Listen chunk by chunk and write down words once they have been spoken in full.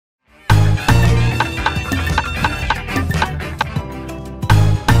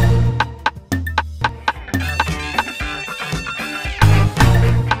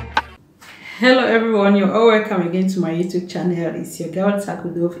Hello everyone, you're all welcome again to my YouTube channel. It's your girl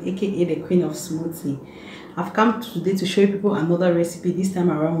Takudov, aka the Queen of Smoothie. I've come today to show you people another recipe. This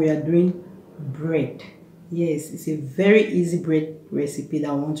time around we are doing bread. Yes, it's a very easy bread recipe that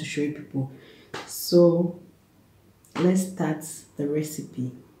I want to show you people. So let's start the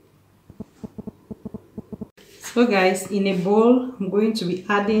recipe. So guys, in a bowl I'm going to be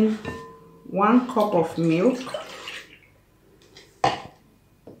adding 1 cup of milk,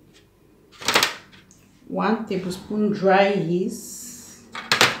 1 tablespoon dry yeast,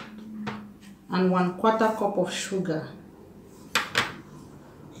 and 1/4 cup of sugar.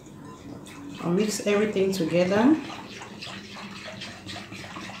 I'll mix everything together.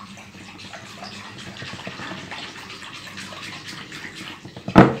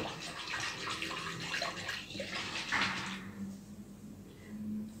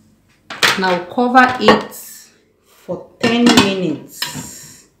 Now cover it for 10 minutes.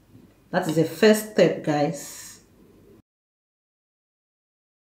 That is the first step, guys.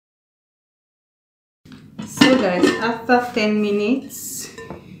 So guys, after 10 minutes,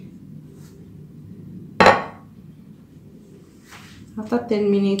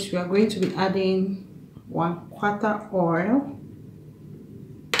 we are going to be adding 1/4 oil,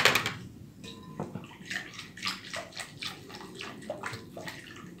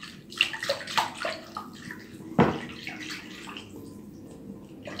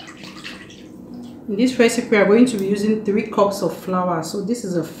 in this recipe we are going to be using 3 cups of flour. So this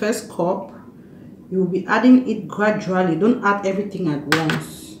is the first cup. You will be adding it gradually, don't add everything at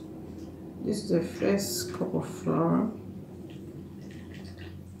once. This is the first cup of flour.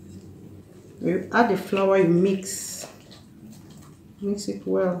 When you add the flour, you mix it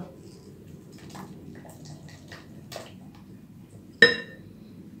well.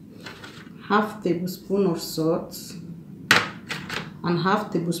 Half tablespoon of salt and half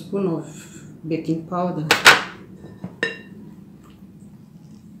tablespoon of baking powder.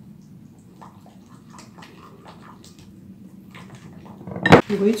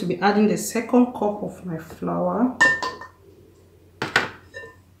 I'm going to be adding the second cup of my flour.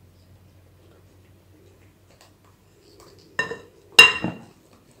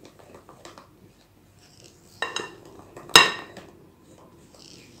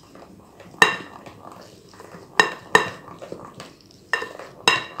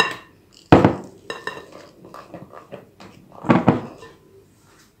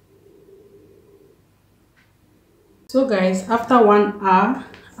 So guys, after 1 hour,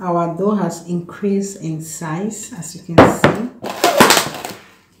 our dough has increased in size, as you can see.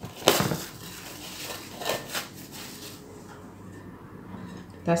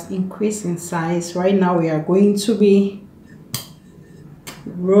 That's increased in size. Right now we are going to be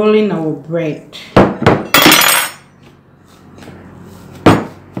rolling our bread.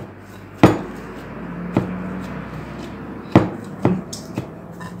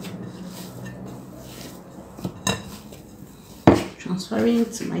 Transferring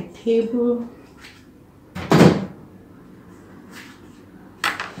it to my table.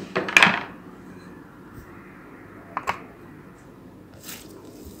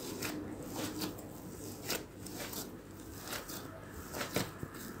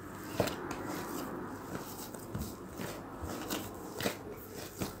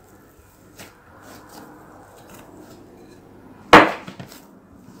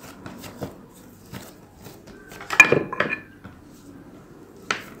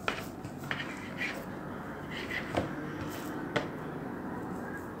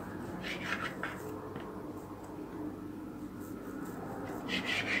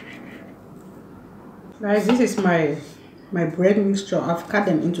 Guys, this is my bread mixture. I've cut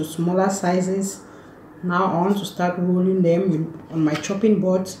them into smaller sizes. Now I want to start rolling them on my chopping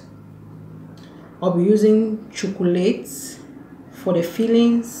board. I'll be using chocolate for the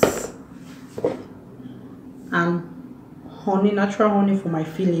fillings and honey, natural honey for my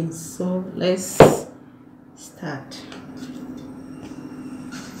fillings. So let's start.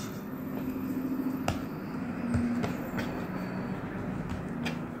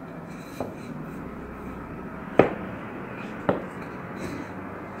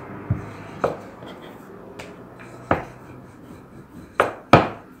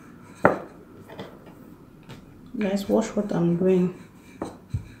 Guys, watch what I'm doing.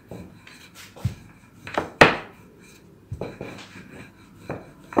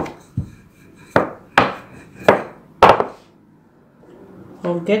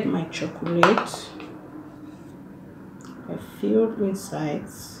 I'll get my chocolate. I filled inside.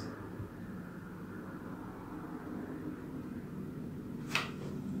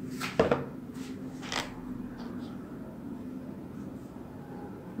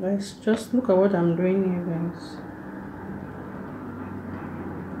 Guys, just look at what I'm doing here, guys.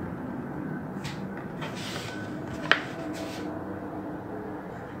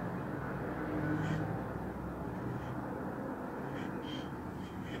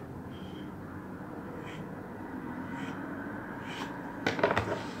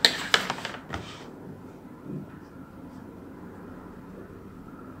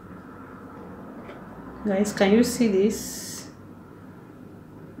 Guys, can you see this?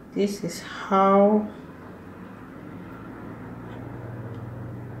 This is how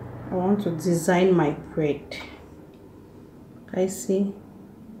I want to design my bread. Guys, see?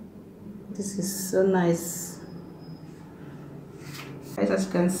 This is so nice. Guys, as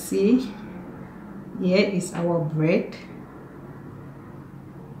you can see, here is our bread.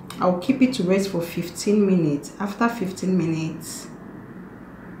 I'll keep it to rest for 15 minutes. After 15 minutes,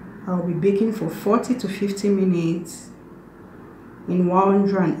 I'll be baking for 40 to 50 minutes in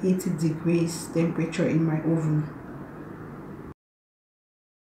 180 degrees temperature in my oven.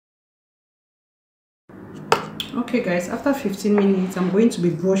 Okay guys, after 15 minutes, I'm going to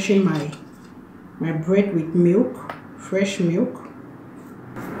be brushing my bread with milk, fresh milk.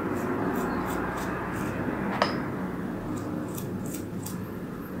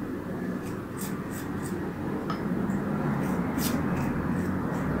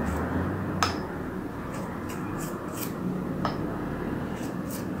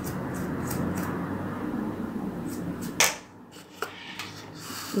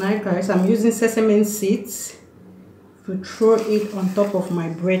 Now guys, I'm using sesame seeds to throw it on top of my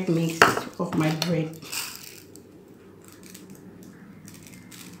bread mix of my bread.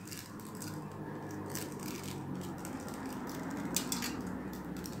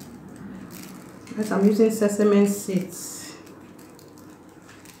 Guys, I'm using sesame seeds.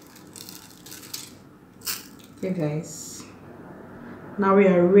 Okay guys, now we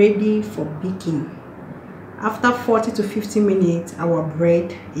are ready for baking. After 40 to 50 minutes, our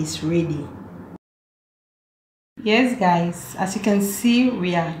bread is ready. Yes guys, as you can see,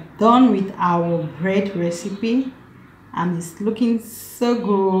 we are done with our bread recipe and it's looking so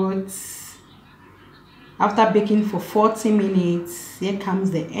good. After baking for 40 minutes, here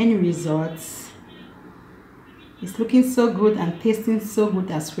comes the end result. It's looking so good and tasting so good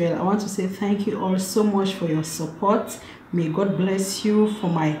as well. I want to say thank you all so much for your support. May God bless you.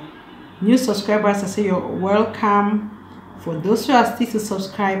 For my new subscribers, I say you're welcome. For those who are still to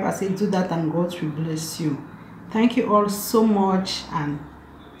subscribe, I say do that and God will bless you. Thank you all so much and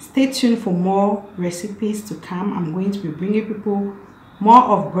stay tuned for more recipes to come. I'm going to be bringing people more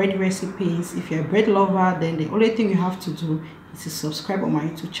of bread recipes. If you're a bread lover, then the only thing you have to do is to subscribe on my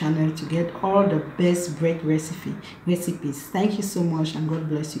YouTube channel to get all the best bread recipes. Thank you so much and God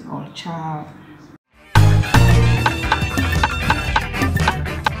bless you all. Ciao.